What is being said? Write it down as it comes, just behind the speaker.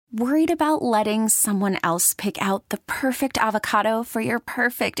Worried about letting someone else pick out the perfect avocado for your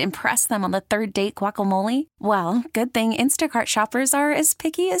perfect impress them on the third date guacamole? Well, good thing Instacart shoppers are as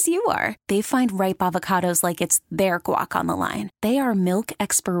picky as you are. They find ripe avocados like it's their guac on the line. They are milk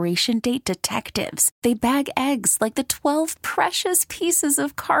expiration date detectives. They bag eggs like the 12 precious pieces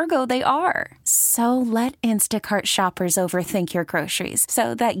of cargo they are. So let Instacart shoppers overthink your groceries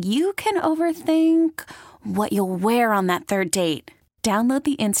so that you can overthink what you'll wear on that third date. Download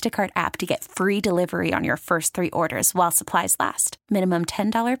the Instacart app to get free delivery on your first 3 orders while supplies last. Minimum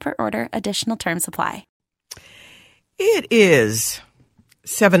 $10 per order. Additional terms apply. It is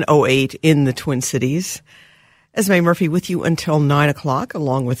 7:08 in the Twin Cities. Esme Murphy with you until 9 o'clock,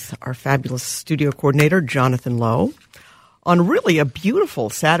 along with our fabulous studio coordinator, Jonathan Lowe, on really a beautiful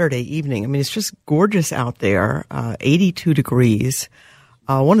Saturday evening. I mean, it's just gorgeous out there, 82 degrees.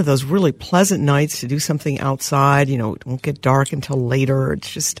 One of those really pleasant nights to do something outside. You know, it won't get dark until later. It's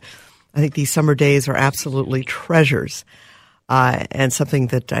just, I think these summer days are absolutely treasures, and something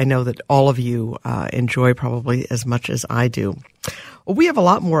that I know that all of you enjoy probably as much as I do. Well, we have a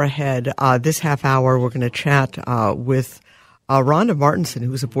lot more ahead. This half hour, we're going to chat with Rhonda Martinson,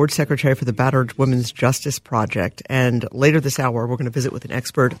 who is a board secretary for the Battered Women's Justice Project. And later this hour, we're going to visit with an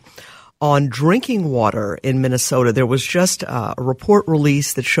expert on drinking water in Minnesota. There was just a report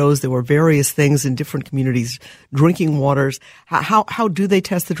released that shows there were various things in different communities, drinking waters. How do they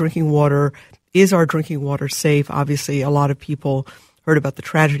test the drinking water? Is our drinking water safe? Obviously, a lot of people heard about the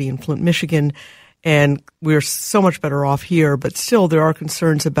tragedy in Flint, Michigan, and we're so much better off here, but still there are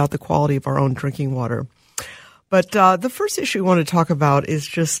concerns about the quality of our own drinking water. But the first issue we want to talk about is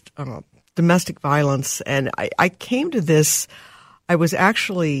just domestic violence. And I came to this, I was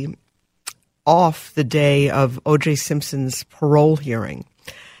actually off the day of O.J. Simpson's parole hearing.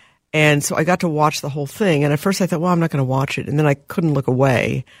 And so I got to watch the whole thing. And at first I thought, well, I'm not going to watch it. And then I couldn't look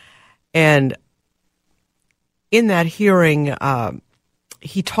away. And in that hearing,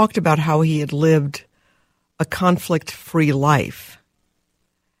 he talked about how he had lived a conflict-free life.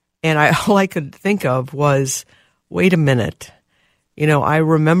 And all I could think of was, wait a minute. You know, I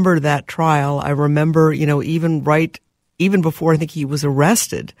remember that trial. I remember, you know, even before I think he was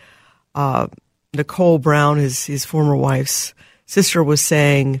arrested, Nicole Brown, his former wife's sister, was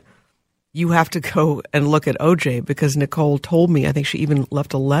saying, you have to go and look at OJ, because Nicole told me, I think she even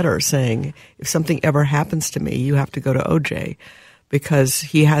left a letter saying, if something ever happens to me, you have to go to OJ because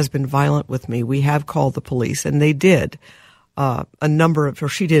he has been violent with me. We have called the police, and they did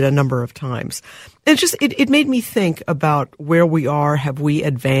she did a number of times. And it made me think about where we are. Have we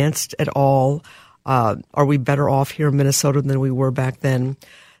advanced at all? Are we better off here in Minnesota than we were back then?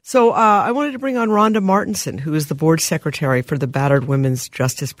 So I wanted to bring on Rhonda Martinson, who is the board secretary for the Battered Women's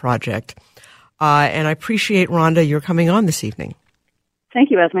Justice Project. And I appreciate, Rhonda, your coming on this evening. Thank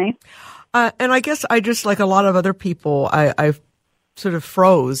you, Esme. And I guess I just, like a lot of other people, I sort of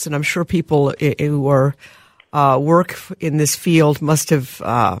froze, and I'm sure people who are work in this field must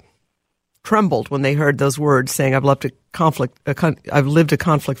have trembled when they heard those words saying, I've lived a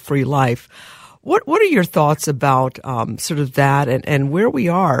conflict-free life. What are your thoughts about sort of that and where we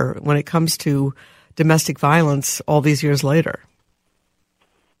are when it comes to domestic violence all these years later?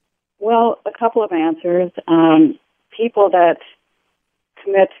 Well, a couple of answers. People that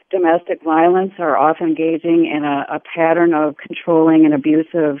commit domestic violence are often engaging in a pattern of controlling and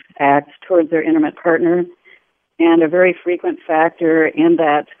abusive acts towards their intimate partner. And a very frequent factor in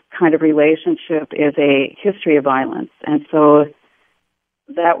that kind of relationship is a history of violence. And so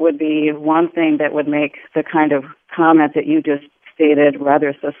that would be one thing that would make the kind of comment that you just stated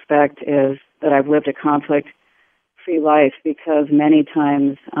rather suspect, is that I've lived a conflict-free life, because many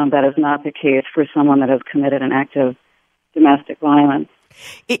times that is not the case for someone that has committed an act of domestic violence.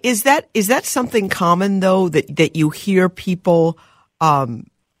 Is that something common, though, that you hear people,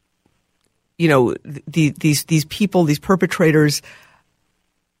 these people, these perpetrators,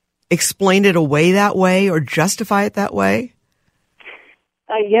 explain it away that way or justify it that way?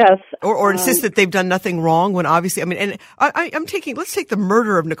 Yes. Or insist that they've done nothing wrong when obviously, I mean, and let's take the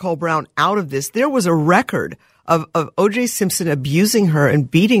murder of Nicole Brown out of this. There was a record of O.J. Simpson abusing her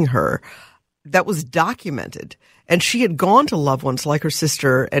and beating her that was documented. And she had gone to loved ones like her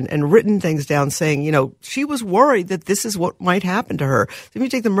sister and written things down saying, you know, she was worried that this is what might happen to her. So if you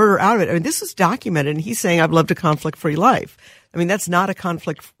take the murder out of it, I mean, this is documented, and he's saying, I've lived a conflict-free life. I mean, that's not a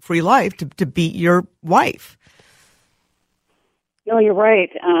conflict-free life to beat your wife. No, you're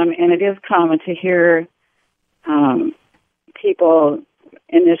right. And it is common to hear people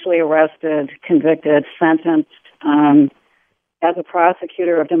initially arrested, convicted, sentenced. As a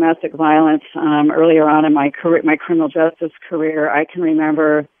prosecutor of domestic violence earlier on in my career, my criminal justice career, I can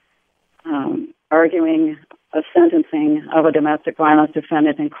remember arguing a sentencing of a domestic violence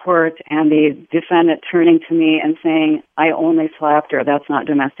defendant in court, and the defendant turning to me and saying, "I only slapped her. That's not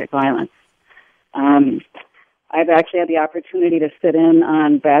domestic violence." I've actually had the opportunity to sit in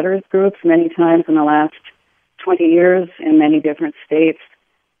on batters groups many times in the last 20 years in many different states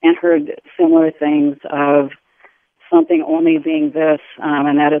and heard similar things of something only being this,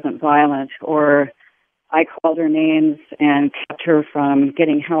 and that isn't violent, or I called her names and kept her from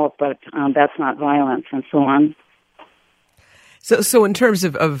getting help, but that's not violence, and so on. So in terms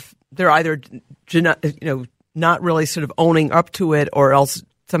of they're either not really sort of owning up to it, or else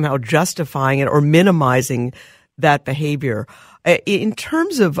somehow justifying it or minimizing that behavior. In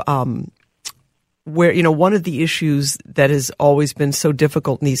terms of where one of the issues that has always been so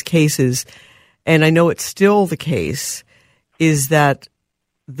difficult in these cases, and I know it's still the case, is that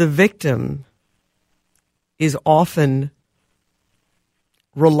the victim is often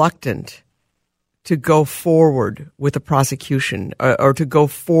reluctant to go forward with a prosecution or to go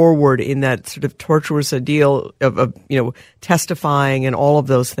forward in that sort of torturous ordeal of testifying and all of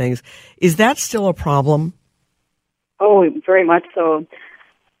those things. Is that still a problem? Oh, very much so.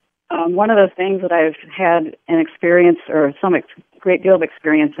 One of the things that I've had an experience or great deal of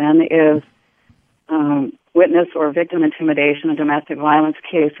experience in is witness or victim intimidation in domestic violence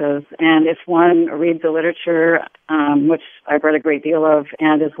cases. And if one reads the literature, which I've read a great deal of,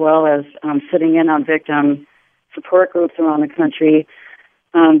 and as well as sitting in on victim support groups around the country,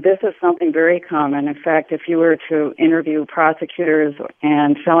 this is something very common. In fact, if you were to interview prosecutors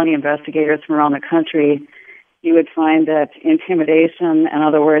and felony investigators from around the country, you would find that intimidation, in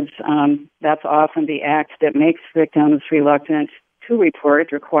other words, that's often the act that makes victims reluctant to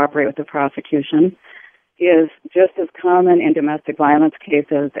report or cooperate with the prosecution, is just as common in domestic violence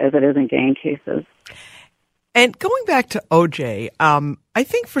cases as it is in gang cases. And going back to OJ, I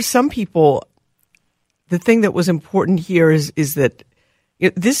think for some people, the thing that was important here is that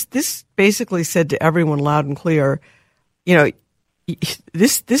this basically said to everyone loud and clear,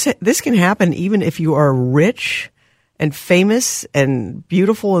 this can happen even if you are rich and famous and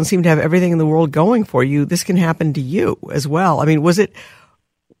beautiful and seem to have everything in the world going for you. This can happen to you as well. I mean, was it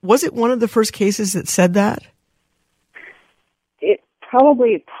one of the first cases that said that? It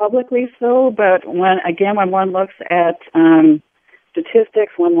probably publicly so, but when one looks at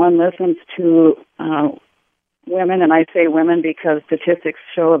statistics, when one listens to women, and I say women because statistics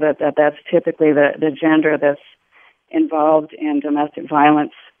show that's typically the gender that's involved in domestic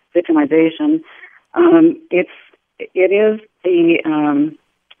violence victimization,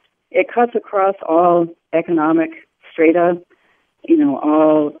 it cuts across all economic strata,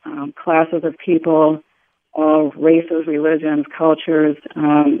 all classes of people, all races, religions, cultures.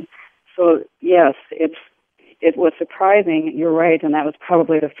 So yes, it was surprising. You're right, and that was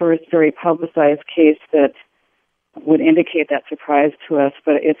probably the first very publicized case that would indicate that surprise to us.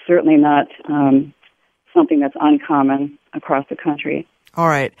 But it's certainly not something that's uncommon across the country. All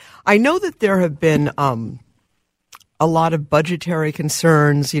right. I know that there have been a lot of budgetary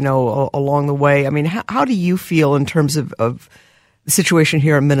concerns, along the way. I mean, how do you feel in terms of the situation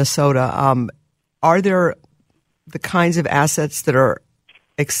here in Minnesota? Are there the kinds of assets that are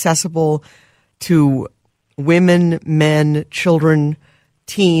accessible to women, men, children,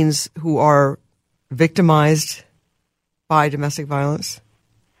 teens who are victimized by domestic violence?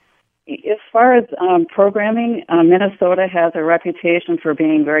 As far as programming, Minnesota has a reputation for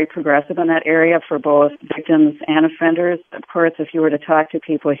being very progressive in that area for both victims and offenders. Of course, if you were to talk to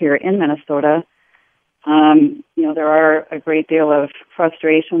people here in Minnesota, there are a great deal of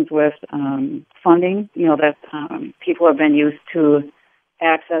frustrations with funding, that people have been used to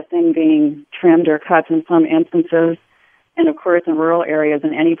accessing being trimmed or cut in some instances. And, of course, in rural areas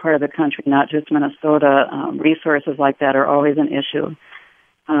in any part of the country, not just Minnesota, resources like that are always an issue.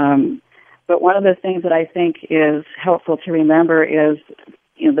 But one of the things that I think is helpful to remember is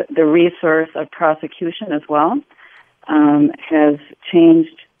the resource of prosecution as well has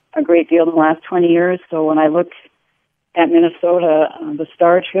changed a great deal in the last 20 years. So when I look at Minnesota, the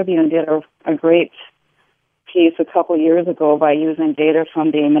Star Tribune did a great piece a couple years ago by using data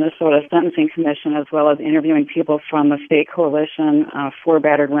from the Minnesota Sentencing Commission as well as interviewing people from the state coalition for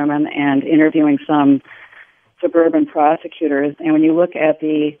battered women and interviewing some suburban prosecutors. And when you look at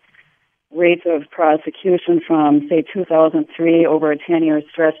the rates of prosecution from, say, 2003 over a 10-year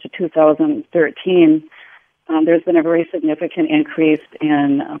stretch to 2013, there's been a very significant increase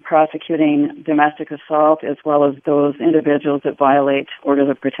in prosecuting domestic assault as well as those individuals that violate orders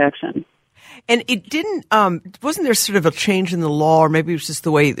of protection. And it didn't, wasn't there sort of a change in the law, or maybe it was just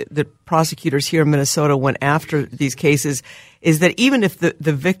the way that prosecutors here in Minnesota went after these cases, is that even if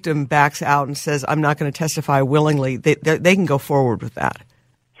the victim backs out and says, I'm not going to testify willingly, they can go forward with that?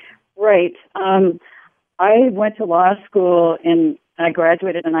 Right. I went to law school I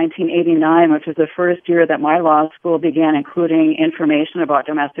graduated in 1989, which was the first year that my law school began including information about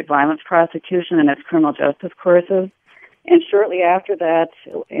domestic violence prosecution in its criminal justice courses. And shortly after that,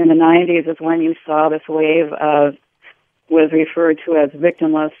 in the 90s, is when you saw this wave of was referred to as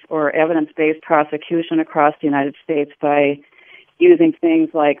victimless or evidence-based prosecution across the United States by using things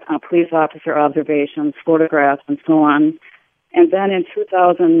like police officer observations, photographs, and so on. And then in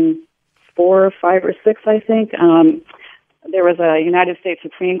 2004, 5, or 6, I think, there was a United States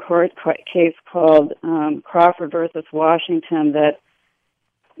Supreme Court case called Crawford versus Washington that,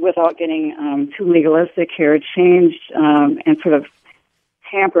 without getting too legalistic here, changed and sort of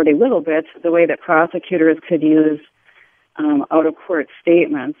hampered a little bit the way that prosecutors could use out-of-court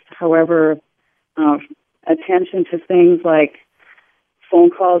statements. However, attention to things like phone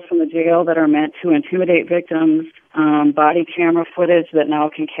calls from the jail that are meant to intimidate victims, body camera footage that now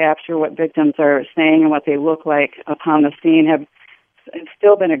can capture what victims are saying and what they look like upon the scene have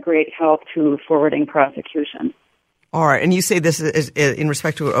still been a great help to forwarding prosecution. All right, and you say this is in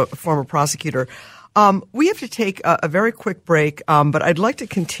respect to a former prosecutor. We have to take a very quick break, but I'd like to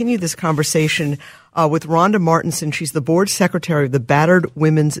continue this conversation with Rhonda Martinson. She's the board secretary of the Battered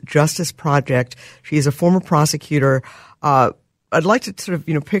Women's Justice Project. She is a former prosecutor. I'd like to sort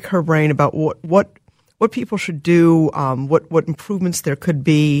of, pick her brain about what people should do, what improvements there could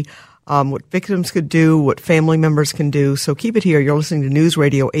be, what victims could do, what family members can do. So keep it here. You're listening to News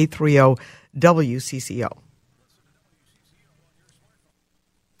Radio 830 WCCO.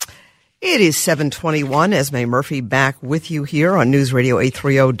 It is 7:21. Esme Murphy back with you here on News Radio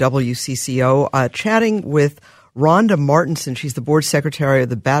 830 WCCO, chatting with Rhonda Martinson. She's the board secretary of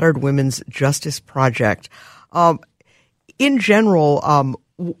the Battered Women's Justice Project. In general,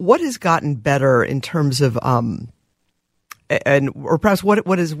 what has gotten better in terms of, or perhaps what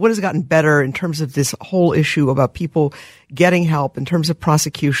has gotten better in terms of this whole issue about people getting help, in terms of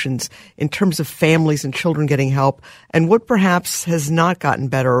prosecutions, in terms of families and children getting help, and what perhaps has not gotten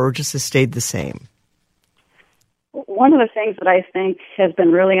better or just has stayed the same? One of the things that I think has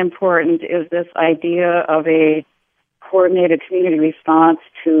been really important is this idea of a coordinated community response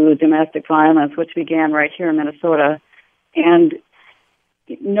to domestic violence, which began right here in Minnesota. And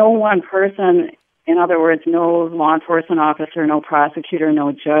no one person, in other words, no law enforcement officer, no prosecutor,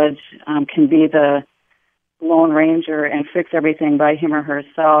 no judge can be the Lone Ranger and fix everything by him or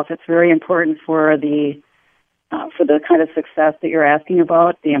herself. It's very important for the kind of success that you're asking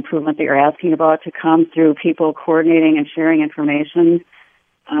about, the improvement that you're asking about, to come through people coordinating and sharing information.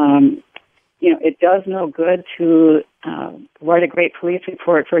 It does no good to write a great police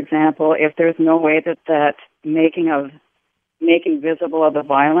report, for example, if there's no way that making visible of the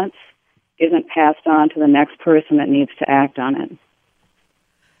violence isn't passed on to the next person that needs to act on it.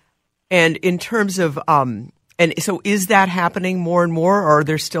 And in terms of, and so is that happening more and more, or are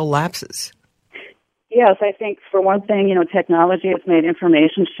there still lapses? Yes, I think for one thing, technology has made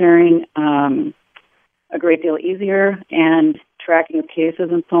information sharing a great deal easier, and tracking of cases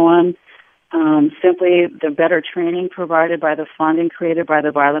and so on. Simply the better training provided by the funding created by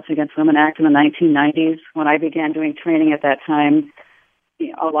the Violence Against Women Act in the 1990s. When I began doing training at that time,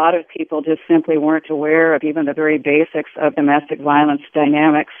 a lot of people just simply weren't aware of even the very basics of domestic violence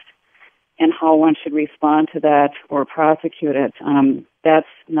dynamics and how one should respond to that or prosecute it. That's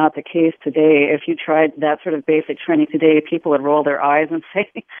not the case today. If you tried that sort of basic training today, people would roll their eyes and say,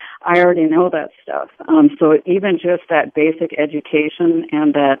 I already know that stuff. So even just that basic education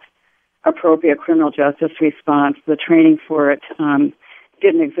and that appropriate criminal justice response, the training for it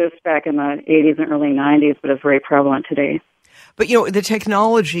didn't exist back in the 80s and early 90s, but is very prevalent today. But, the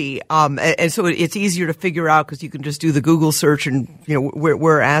technology, and so it's easier to figure out because you can just do the Google search and,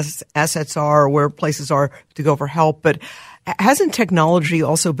 where assets are, or where places are to go for help. But hasn't technology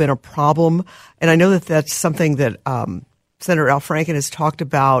also been a problem? And I know that that's something that Senator Al Franken has talked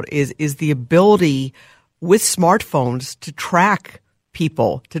about is the ability with smartphones to track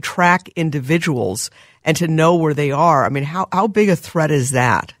people, to track individuals, and to know where they are. I mean, how big a threat is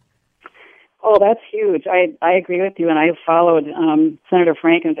that? Oh, that's huge. I agree with you, and I followed Senator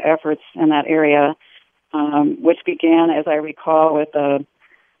Franken's efforts in that area, which began, as I recall, with a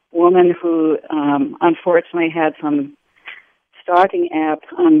woman who unfortunately had some stalking app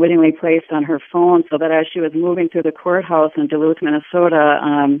unwittingly placed on her phone, so that as she was moving through the courthouse in Duluth,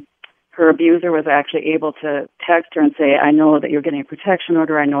 Minnesota, her abuser was actually able to text her and say, I know that you're getting a protection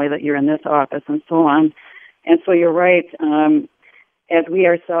order, I know that you're in this office, and so on. And so you're right, as we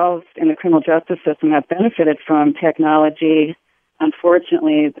ourselves in the criminal justice system have benefited from technology,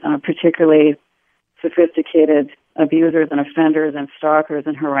 unfortunately, particularly sophisticated abusers and offenders and stalkers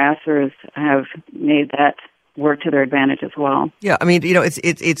and harassers have made that work to their advantage as well. Yeah, I mean,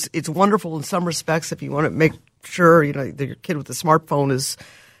 it's wonderful in some respects if you want to make sure, that your kid with a smartphone is,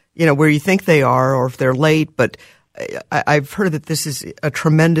 where you think they are or if they're late. But I've heard that this is a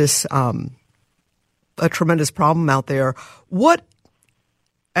tremendous problem out there.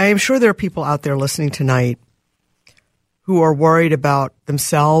 I am sure there are people out there listening tonight who are worried about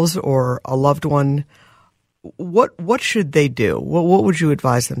themselves or a loved one. What should they do? What would you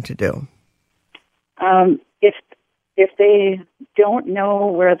advise them to do? If they don't know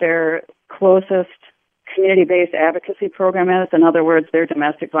where their closest community-based advocacy program is, in other words, their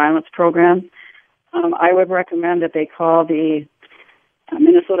domestic violence program, I would recommend that they call the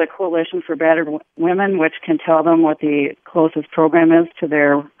Minnesota Coalition for Battered Women, which can tell them what the closest program is to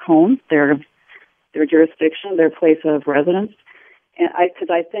their home, their jurisdiction, their place of residence. And because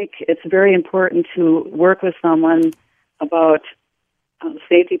I think it's very important to work with someone about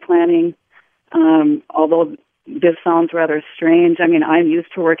safety planning. Although this sounds rather strange, I mean, I'm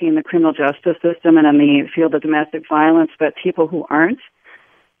used to working in the criminal justice system and in the field of domestic violence, but people who aren't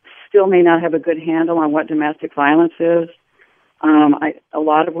still may not have a good handle on what domestic violence is. A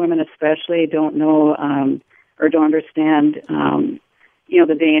lot of women especially don't know or don't understand,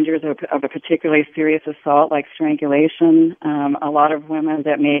 the dangers of a particularly serious assault like strangulation. A lot of women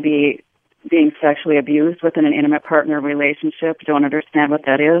that may be being sexually abused within an intimate partner relationship don't understand what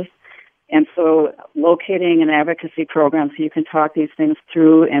that is. And so locating an advocacy program so you can talk these things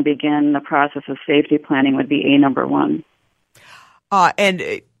through and begin the process of safety planning would be number one.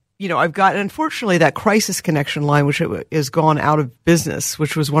 I've got, unfortunately, that Crisis Connection line, which is gone out of business,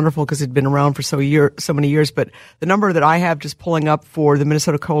 which was wonderful because it'd been around for so many years. But the number that I have just pulling up for the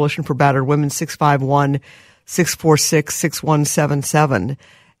Minnesota Coalition for Battered Women, 651-646-6177.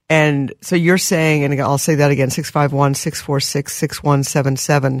 And so you're saying, and I'll say that again,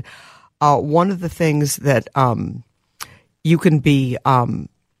 651-646-6177. One of the things that you can be,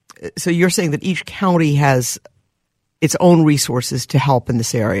 so you're saying that each county has its own resources to help in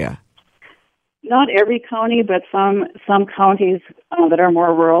this area? Not every county, but some counties that are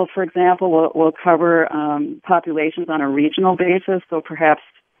more rural, for example, will cover populations on a regional basis. So perhaps,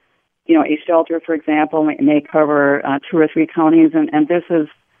 a shelter, for example, may cover 2 or 3 counties, and this is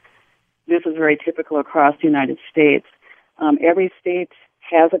very typical across the United States. Every state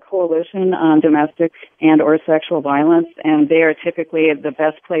has a coalition on domestic and or sexual violence, and they are typically the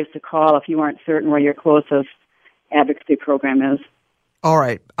best place to call if you aren't certain where your closest advocacy program is. All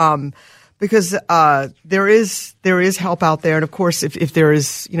right. Because there is help out there. And of course, if there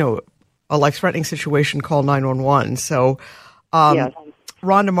is, a life-threatening situation, call 911. So, yes.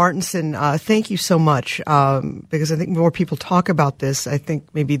 Rhonda Martinson, thank you so much. Because I think more people talk about this. I think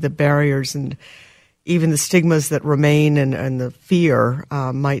maybe the barriers and even the stigmas that remain and the fear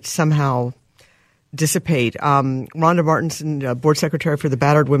might somehow dissipate. Rhonda Martinson, Board Secretary for the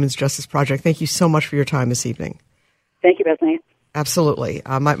Battered Women's Justice Project, thank you so much for your time this evening. Thank you, Bethany. Absolutely.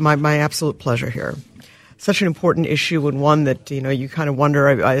 My absolute pleasure here. Such an important issue and one that, you kind of wonder,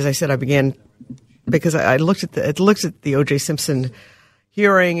 as I said, I began because I looked at the O.J. Simpson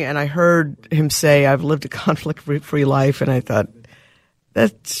hearing and I heard him say, I've lived a conflict-free life. And I thought,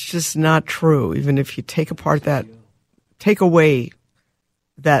 that's just not true. Even if you take away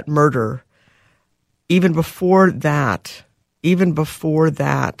that murder, even before that,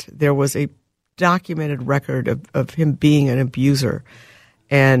 there was a documented record of him being an abuser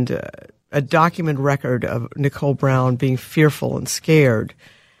and a documented record of Nicole Brown being fearful and scared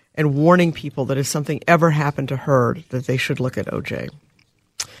and warning people that if something ever happened to her, that they should look at OJ.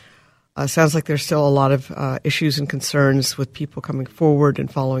 Sounds like there's still a lot of issues and concerns with people coming forward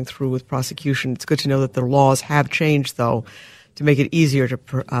and following through with prosecution. It's good to know that the laws have changed, though, to make it easier to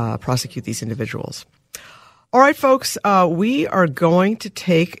prosecute these individuals. All right, folks, we are going to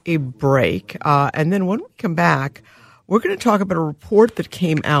take a break. And then when we come back, we're going to talk about a report that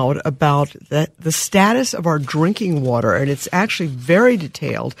came out about the status of our drinking water. And it's actually very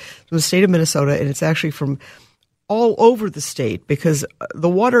detailed from the state of Minnesota, and it's actually from all over the state because the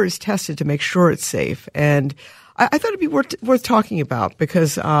water is tested to make sure it's safe. And I thought it'd be worth talking about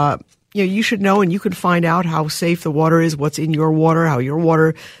because you should know and you can find out how safe the water is, what's in your water, how your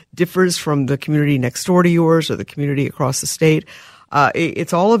water differs from the community next door to yours or the community across the state.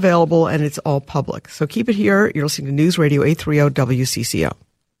 It's all available and it's all public. So keep it here. You're listening to News Radio 830 WCCO.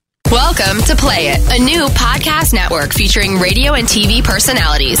 Welcome to Play It, a new podcast network featuring radio and TV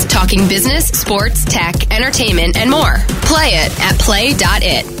personalities talking business, sports, tech, entertainment, and more. Play it at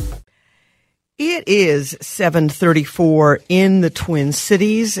play.it. It is 7:34 in the Twin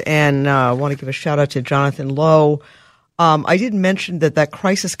Cities, and I want to give a shout-out to Jonathan Lowe. I did mention that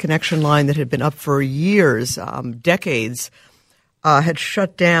crisis connection line that had been up for years, decades, had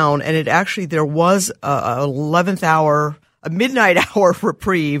shut down, and there was a 11th hour, a midnight hour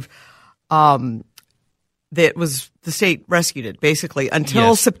reprieve. That was the state rescued it basically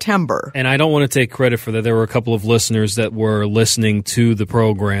until September. And I don't want to take credit for that. There were a couple of listeners that were listening to the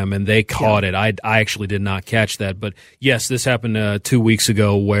program and they caught it. I actually did not catch that, but yes, this happened 2 weeks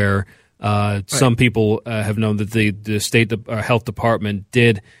ago where some people have known that the state health department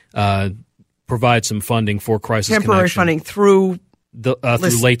did provide some funding for crisis temporary connection. Funding through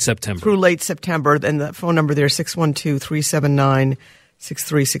late September. Through late September, and the phone number there 612-379-6363,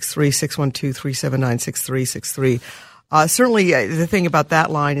 612-379-6363. Certainly, the thing about that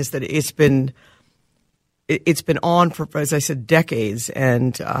line is that it's been on for, as I said, decades,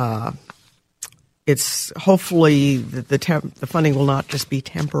 and it's hopefully the funding will not just be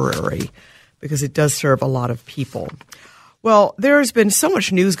temporary because it does serve a lot of people. Well, there has been so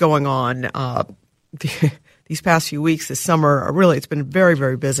much news going on these past few weeks, this summer. Really, it's been very,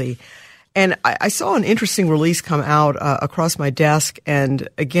 very busy. And I saw an interesting release come out across my desk. And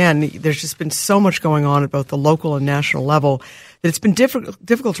again, there's just been so much going on at both the local and national level that it's been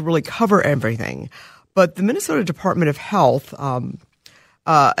difficult to really cover everything. But the Minnesota Department of Health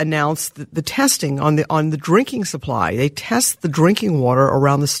announced the testing on the drinking supply. They test the drinking water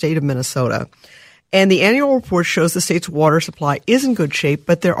around the state of Minnesota. And the annual report shows the state's water supply is in good shape,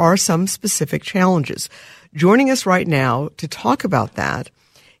 but there are some specific challenges. Joining us right now to talk about that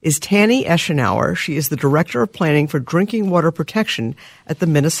is Tanny Eschenauer. She is the Director of Planning for Drinking Water Protection at the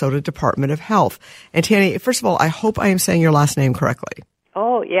Minnesota Department of Health. And Tanny, first of all, I hope I am saying your last name correctly.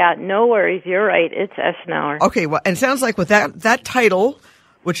 Oh, yeah, no worries. You're right. It's Eschenauer. Okay, well, and it sounds like with that title,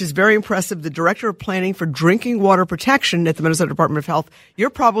 which is very impressive, the Director of Planning for Drinking Water Protection at the Minnesota Department of Health, you're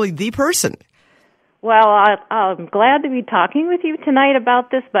probably the person. Well, I'm glad to be talking with you tonight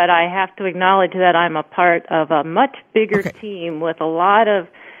about this, but I have to acknowledge that I'm a part of a much bigger team with a lot of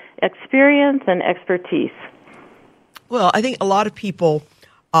experience and expertise. Well, I think a lot of people,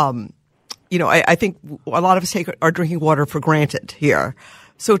 I think a lot of us take our drinking water for granted here.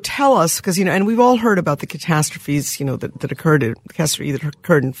 So tell us, because, and we've all heard about the catastrophes, that occurred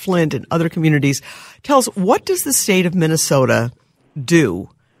in Flint and other communities. Tell us, what does the state of Minnesota do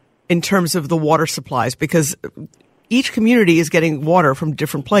in terms of the water supplies? Because each community is getting water from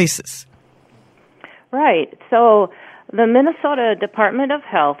different places. Right. So the Minnesota Department of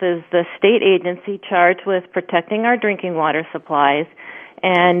Health is the state agency charged with protecting our drinking water supplies,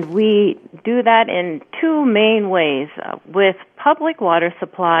 and we do that in two main ways. With public water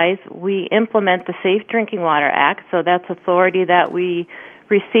supplies, we implement the Safe Drinking Water Act, so that's authority that we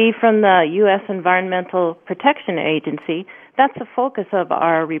receive from the U.S. Environmental Protection Agency. That's the focus of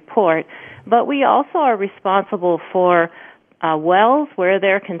our report. But we also are responsible for wells, where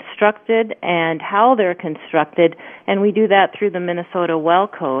they're constructed and how they're constructed, and we do that through the Minnesota Well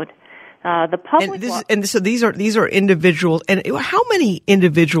Code. The public so these are individuals. And how many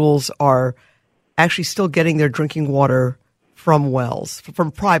individuals are actually still getting their drinking water from wells,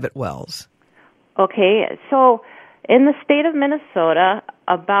 from private wells? Okay, so in the state of Minnesota,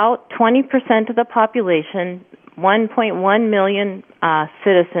 about 20% of the population, 1.1 million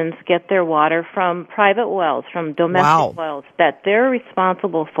citizens, get their water from private wells, from domestic wells that they're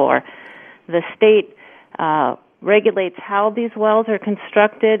responsible for. The state regulates how these wells are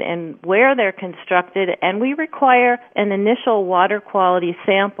constructed and where they're constructed, and we require an initial water quality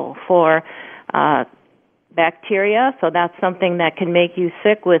sample for bacteria, so that's something that can make you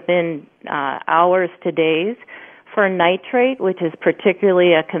sick within hours to days. For nitrate, which is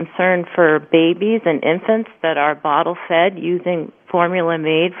particularly a concern for babies and infants that are bottle-fed using formula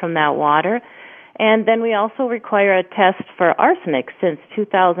made from that water. And then we also require a test for arsenic since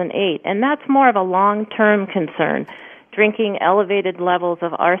 2008, and that's more of a long-term concern. Drinking elevated levels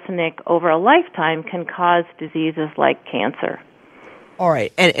of arsenic over a lifetime can cause diseases like cancer. All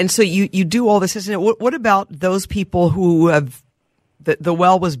right, and so you do all this, isn't it? What about those people who have the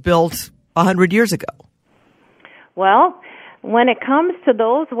well was built 100 years ago? Well, when it comes to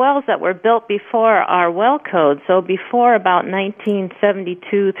those wells that were built before our well code, so before about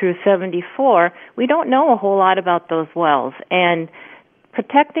 1972 through 74, we don't know a whole lot about those wells. And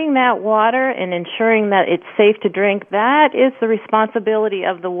protecting that water and ensuring that it's safe to drink, that is the responsibility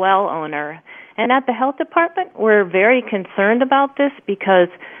of the well owner. And at the health department, we're very concerned about this because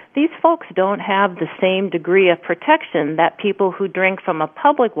these folks don't have the same degree of protection that people who drink from a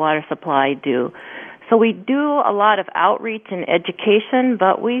public water supply do. So we do a lot of outreach and education,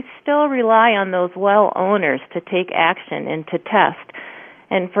 but we still rely on those well owners to take action and to test.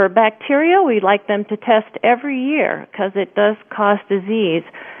 And for bacteria, we like them to test every year because it does cause disease.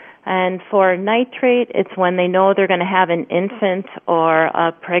 And for nitrate, it's when they know they're going to have an infant or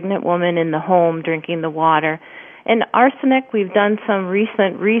a pregnant woman in the home drinking the water. And arsenic, we've done some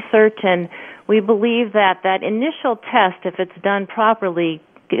recent research, and we believe that that initial test, if it's done properly,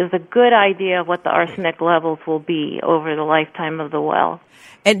 gives a good idea of what the arsenic levels will be over the lifetime of the well.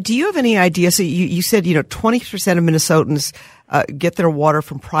 And do you have any idea? So you said 20% of Minnesotans get their water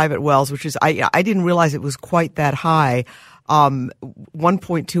from private wells, which is I didn't realize it was quite that high.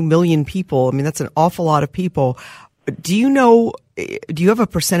 1.2 million people. I mean, that's an awful lot of people. Do you have a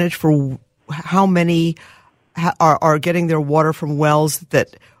percentage for how many are getting their water from wells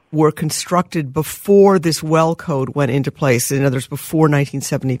that were constructed before this well code went into place? In other words, before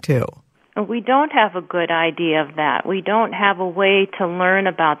 1972? We don't have a good idea of that. We don't have a way to learn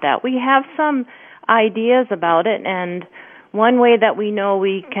about that. We have some ideas about it, and one way that we know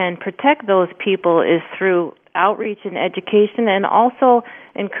we can protect those people is through outreach and education, and also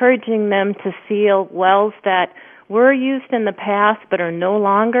encouraging them to seal wells that were used in the past but are no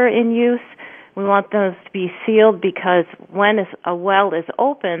longer in use. We want those to be sealed because when a well is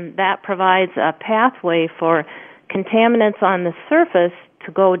open, that provides a pathway for contaminants on the surface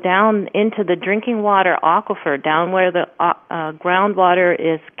to go down into the drinking water aquifer, down where the groundwater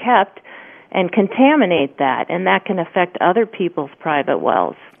is kept, and contaminate that, and that can affect other people's private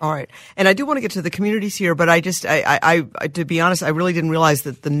wells. All right. And I do want to get to the communities here, but I to be honest, I really didn't realize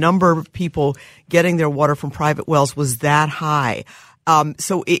that the number of people getting their water from private wells was that high.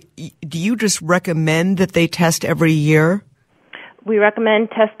 Do you just recommend that they test every year? We recommend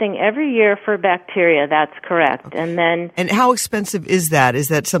testing every year for bacteria. That's correct. Okay. And how expensive is that? Is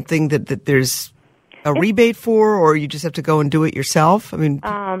that something that there's a rebate for, or you just have to go and do it yourself? I mean,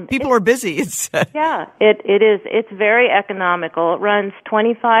 people are busy. Yeah, it is. It's very economical. It runs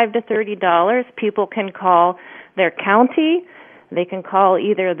 $25 to $30. People can call their county. They can call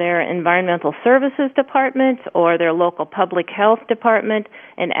either their environmental services department or their local public health department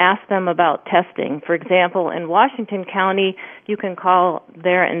and ask them about testing. For example, in Washington County, you can call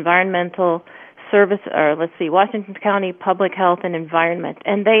their environmental service, Washington County Public Health and Environment,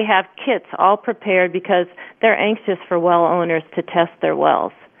 and they have kits all prepared because they're anxious for well owners to test their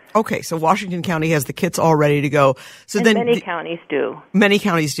wells. Okay, so Washington County has the kits all ready to go. So and then many counties do. Many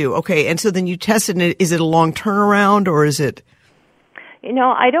counties do. Okay, and so then you test it. Is it a long turnaround, or is it?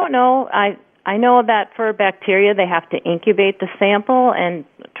 I don't know. I know that for bacteria, they have to incubate the sample and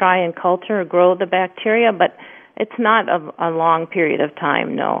try and culture or grow the bacteria, but it's not a long period of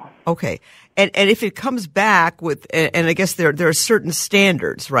time, no. Okay. And if it comes back with, and I guess there are certain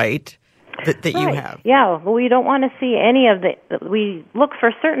standards, right, that you have? Yeah, well, we don't want to see any of we look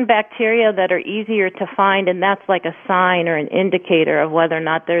for certain bacteria that are easier to find, and that's like a sign or an indicator of whether or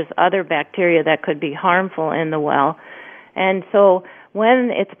not there's other bacteria that could be harmful in the well. And so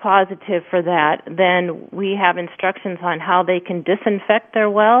when it's positive for that, then we have instructions on how they can disinfect their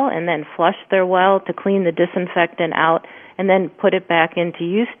well and then flush their well to clean the disinfectant out and then put it back into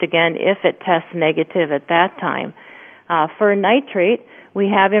use again if it tests negative at that time. For nitrate, we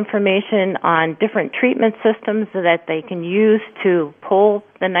have information on different treatment systems that they can use to pull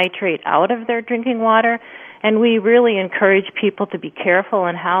the nitrate out of their drinking water, and we really encourage people to be careful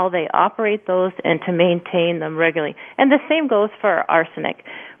in how they operate those and to maintain them regularly. And the same goes for arsenic.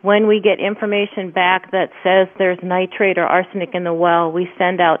 When we get information back that says there's nitrate or arsenic in the well, we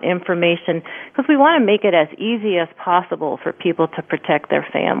send out information because we want to make it as easy as possible for people to protect their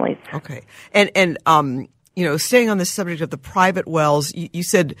families. Okay. And staying on the subject of the private wells, you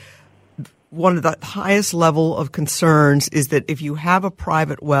said one of the highest level of concerns is that if you have a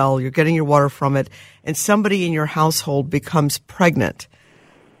private well, you're getting your water from it, and somebody in your household becomes pregnant.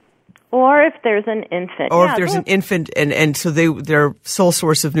 Or if there's an infant. Or if there's an infant, and so their sole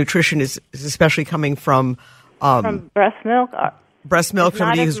source of nutrition is especially coming from breast milk. Breast milk,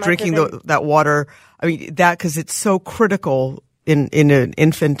 somebody who's drinking that water. I mean, that because it's so critical in an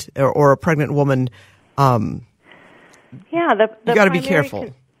infant or a pregnant woman. The you got to be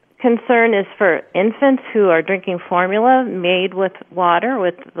careful. Concern is for infants who are drinking formula made with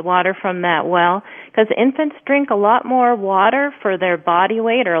the water from that well, because infants drink a lot more water for their body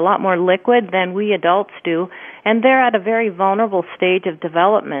weight or a lot more liquid than we adults do, and they're at a very vulnerable stage of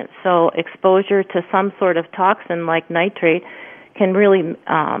development. So exposure to some sort of toxin like nitrate can really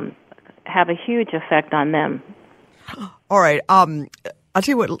have a huge effect on them. All right. I'll tell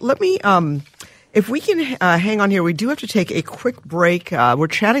you what, let me, if we can hang on here, we do have to take a quick break. We're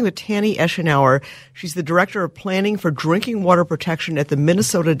chatting with Tanny Eschenauer. She's the Director of Planning for Drinking Water Protection at the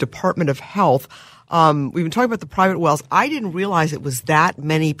Minnesota Department of Health. We've been talking about the private wells. I didn't realize it was that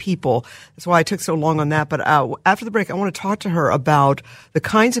many people. That's why I took so long on that. But after the break, I want to talk to her about the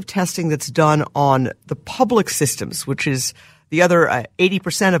kinds of testing that's done on the public systems, which is the other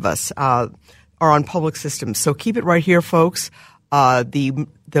 80% of us are on public systems. So keep it right here, folks. The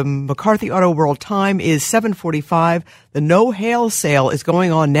McCarthy Auto World time is 7:45. The No Hail sale is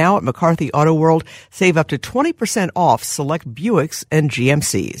going on now at McCarthy Auto World. Save up to 20% off select Buicks and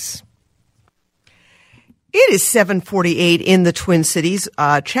GMCs. It is 7:48 in the Twin Cities,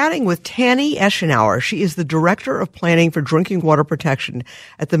 chatting with Tanny Eschenauer. She is the Director of Planning for Drinking Water Protection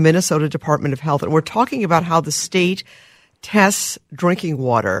at the Minnesota Department of Health. And we're talking about how the state tests drinking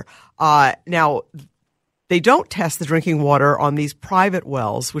water. Now, they don't test the drinking water on these private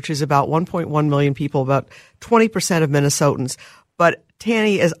wells, which is about 1.1 million people, about 20% of Minnesotans. But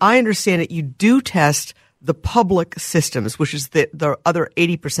Tanny, as I understand it, you do test the public systems, which is the other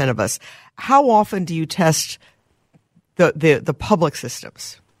 80% of us. How often do you test the public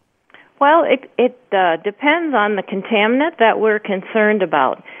systems? Well, it depends on the contaminant that we're concerned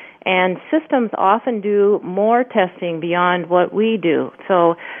about. And systems often do more testing beyond what we do.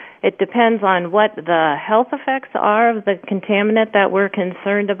 So it depends on what the health effects are of the contaminant that we're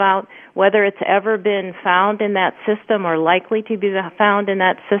concerned about, whether it's ever been found in that system or likely to be found in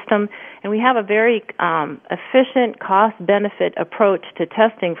that system. And we have a very efficient cost-benefit approach to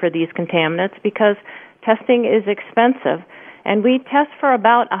testing for these contaminants because testing is expensive. And we test for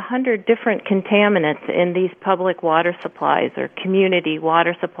about 100 different contaminants in these public water supplies or community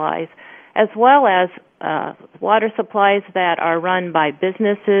water supplies, as well as water supplies that are run by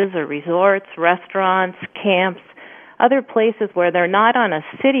businesses or resorts, restaurants, camps, other places where they're not on a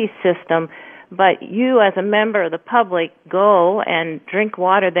city system, but you as a member of the public go and drink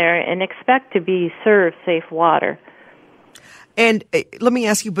water there and expect to be served safe water. And let me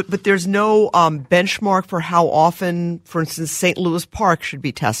ask you, but there's no benchmark for how often, for instance, St. Louis Park should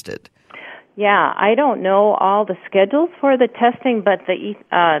be tested? Yeah, I don't know all the schedules for the testing, but the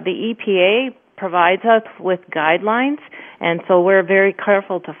EPA provides us with guidelines, and so we're very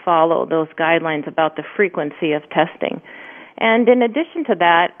careful to follow those guidelines about the frequency of testing. And in addition to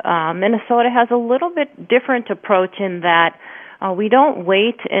that, Minnesota has a little bit different approach in that we don't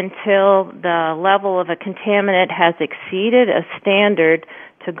wait until the level of a contaminant has exceeded a standard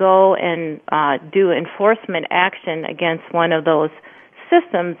to go and do enforcement action against one of those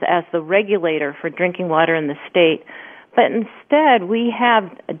systems as the regulator for drinking water in the state. But instead, we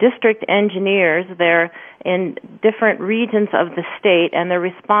have district engineers there in different regions of the state, and they're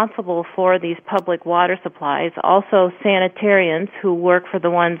responsible for these public water supplies. Also, sanitarians who work with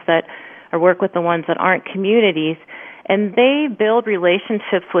the ones that aren't communities, and they build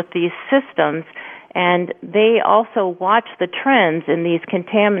relationships with these systems, and they also watch the trends in these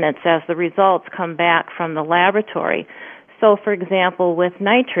contaminants as the results come back from the laboratory. So, for example, with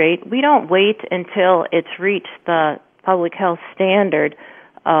nitrate, we don't wait until it's reached the public health standard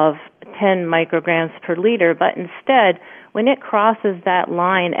of 10 micrograms per liter, but instead, when it crosses that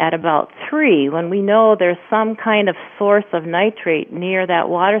line at about 3, when we know there's some kind of source of nitrate near that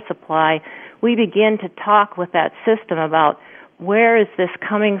water supply, we begin to talk with that system about where is this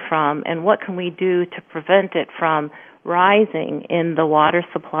coming from and what can we do to prevent it from rising in the water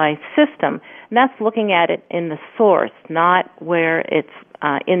supply system. And that's looking at it in the source, not where it's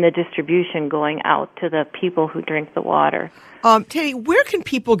in the distribution going out to the people who drink the water. Tanny, where can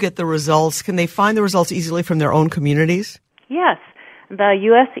people get the results? Can they find the results easily from their own communities? Yes. The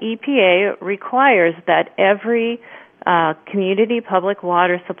U.S. EPA requires that every community public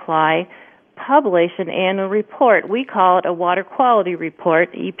water supply publish an annual report. We call it a water quality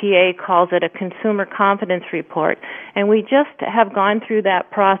report. EPA calls it a consumer confidence report. And we just have gone through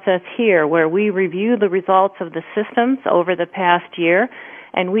that process here where we review the results of the systems over the past year,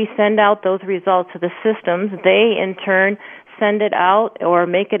 and we send out those results to the systems. They, in turn, send it out or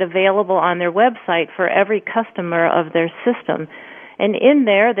make it available on their website for every customer of their system. And in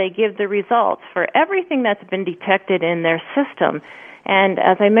there, they give the results for everything that's been detected in their system. And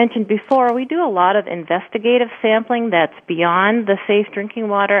as I mentioned before, we do a lot of investigative sampling that's beyond the Safe Drinking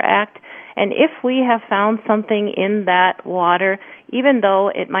Water Act. And if we have found something in that water, even though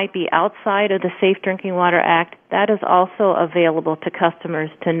it might be outside of the Safe Drinking Water Act, that is also available to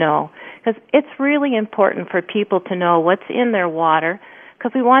customers to know. Because it's really important for people to know what's in their water,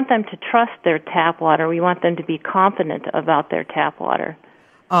 because we want them to trust their tap water. We want them to be confident about their tap water.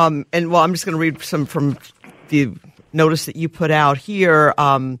 I'm just going to read some from the notice that you put out here.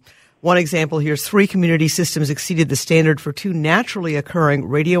 One example here is 3 community systems exceeded the standard for 2 naturally occurring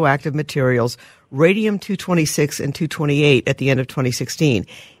radioactive materials, radium-226 and 228, at the end of 2016.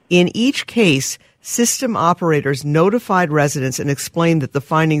 In each case, system operators notified residents and explained that the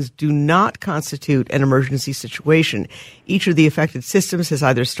findings do not constitute an emergency situation. Each of the affected systems has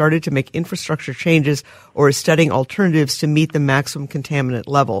either started to make infrastructure changes or is studying alternatives to meet the maximum contaminant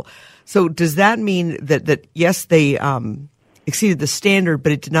level. So does that mean that yes, they exceeded the standard,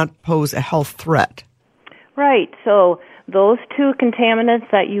 but it did not pose a health threat? Right. So those 2 contaminants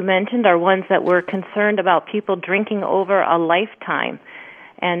that you mentioned are ones that we're concerned about people drinking over a lifetime.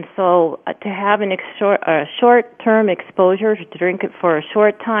 And so to have a short-term exposure, to drink it for a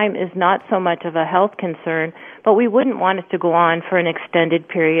short time, is not so much of a health concern, but we wouldn't want it to go on for an extended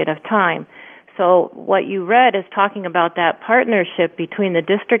period of time. So what you read is talking about that partnership between the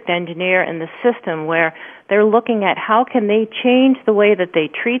district engineer and the system, where they're looking at how can they change the way that they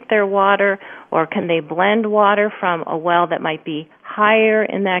treat their water, or can they blend water from a well that might be higher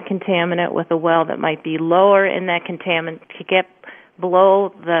in that contaminant with a well that might be lower in that contaminant to get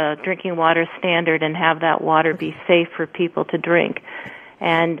below the drinking water standard and have that water be safe for people to drink.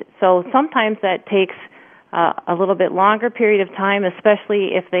 And so sometimes that takes a little bit longer period of time,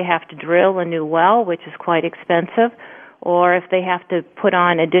 especially if they have to drill a new well, which is quite expensive, or if they have to put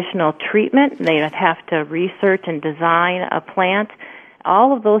on additional treatment, they would have to research and design a plant.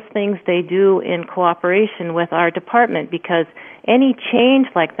 All of those things they do in cooperation with our department, because any change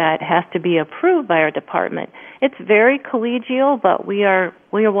like that has to be approved by our department. It's very collegial, but we are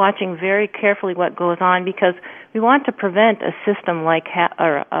watching very carefully what goes on, because we want to prevent a system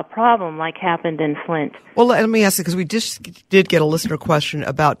or a problem like happened in Flint. Well, let me ask you, because we just did get a listener question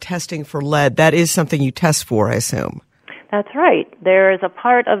about testing for lead. That is something you test for, I assume. That's right. There is a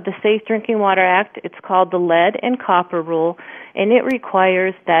part of the Safe Drinking Water Act. It's called the Lead and Copper Rule, and it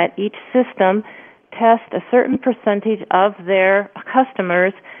requires that each system test a certain percentage of their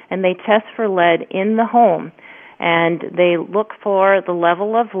customers, and they test for lead in the home. And they look for the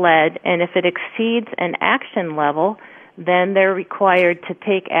level of lead, and if it exceeds an action level, then they're required to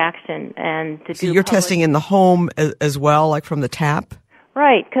take action and to do. So you're testing in the home as well, like from the tap?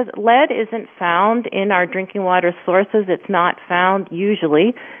 Right, because lead isn't found in our drinking water sources. It's not found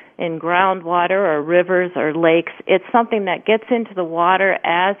usually in groundwater or rivers or lakes. It's something that gets into the water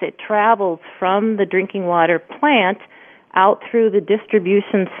as it travels from the drinking water plant out through the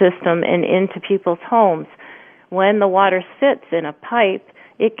distribution system and into people's homes. When the water sits in a pipe,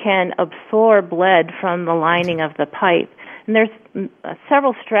 it can absorb lead from the lining of the pipe. And there's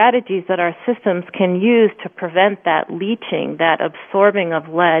several strategies that our systems can use to prevent that leaching, that absorbing of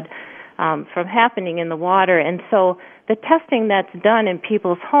lead from happening in the water. And so the testing that's done in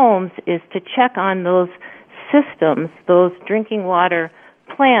people's homes is to check on those systems, those drinking water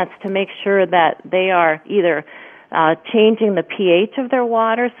plants, to make sure that they are either changing the pH of their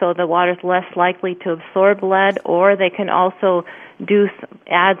water so the water's less likely to absorb lead, or they can also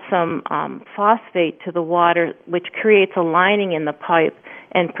add some phosphate to the water, which creates a lining in the pipe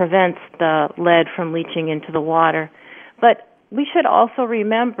and prevents the lead from leaching into the water. But we should also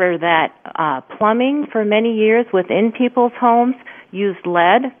remember that plumbing for many years within people's homes used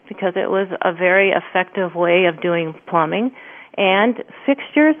lead because it was a very effective way of doing plumbing, and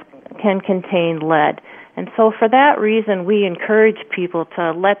fixtures can contain lead. And so for that reason, we encourage people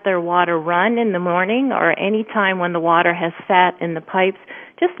to let their water run in the morning or any time when the water has sat in the pipes.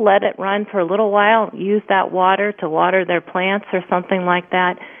 Just let it run for a little while. Use that water to water their plants or something like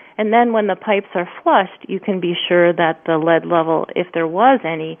that. And then when the pipes are flushed, you can be sure that the lead level, if there was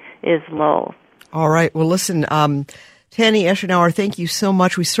any, is low. All right. Well, listen, Tanny Eschenauer, thank you so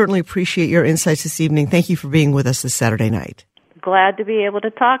much. We certainly appreciate your insights this evening. Thank you for being with us this Saturday night. Glad to be able to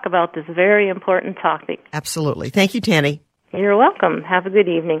talk about this very important topic. Absolutely. Thank you, Tanny. You're welcome. Have a good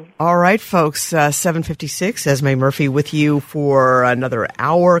evening. All right, folks, 7:56, Esme Murphy with you for another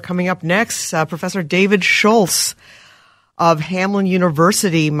hour. Coming up next, Professor David Schultz of Hamline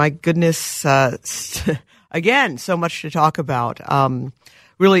University. My goodness, again, so much to talk about.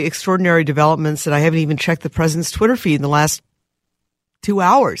 Really extraordinary developments, and I haven't even checked the president's Twitter feed in the last 2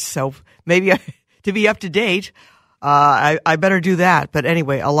 hours. So maybe to be up to date, I better do that. But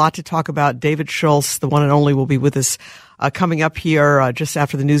anyway, a lot to talk about. David Schultz, the one and only, will be with us coming up here just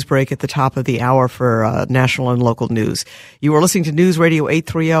after the news break at the top of the hour for national and local news. You are listening to News Radio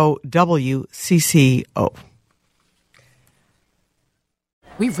 830 WCCO.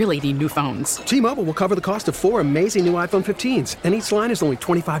 we really need new phones. T-Mobile will cover the cost of 4 amazing new iPhone 15s, and each line is only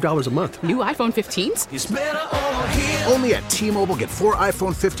 $25 a month. New iPhone 15s? It's better over here. Only at T-Mobile, get 4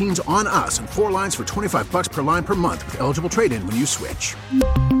 iPhone 15s on us and 4 lines for $25 per line per month with eligible trade-in when you switch.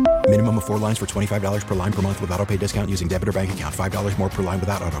 Minimum of 4 lines for $25 per line per month with autopay discount using debit or bank account. $5 more per line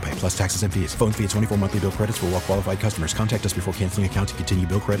without autopay, plus taxes and fees. Phone fee at 24 monthly bill credits for well-qualified customers. Contact us before canceling account to continue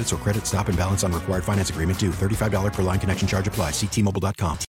bill credits or credit stop and balance on required finance agreement due. $35 per line connection charge applies. See T-Mobile.com.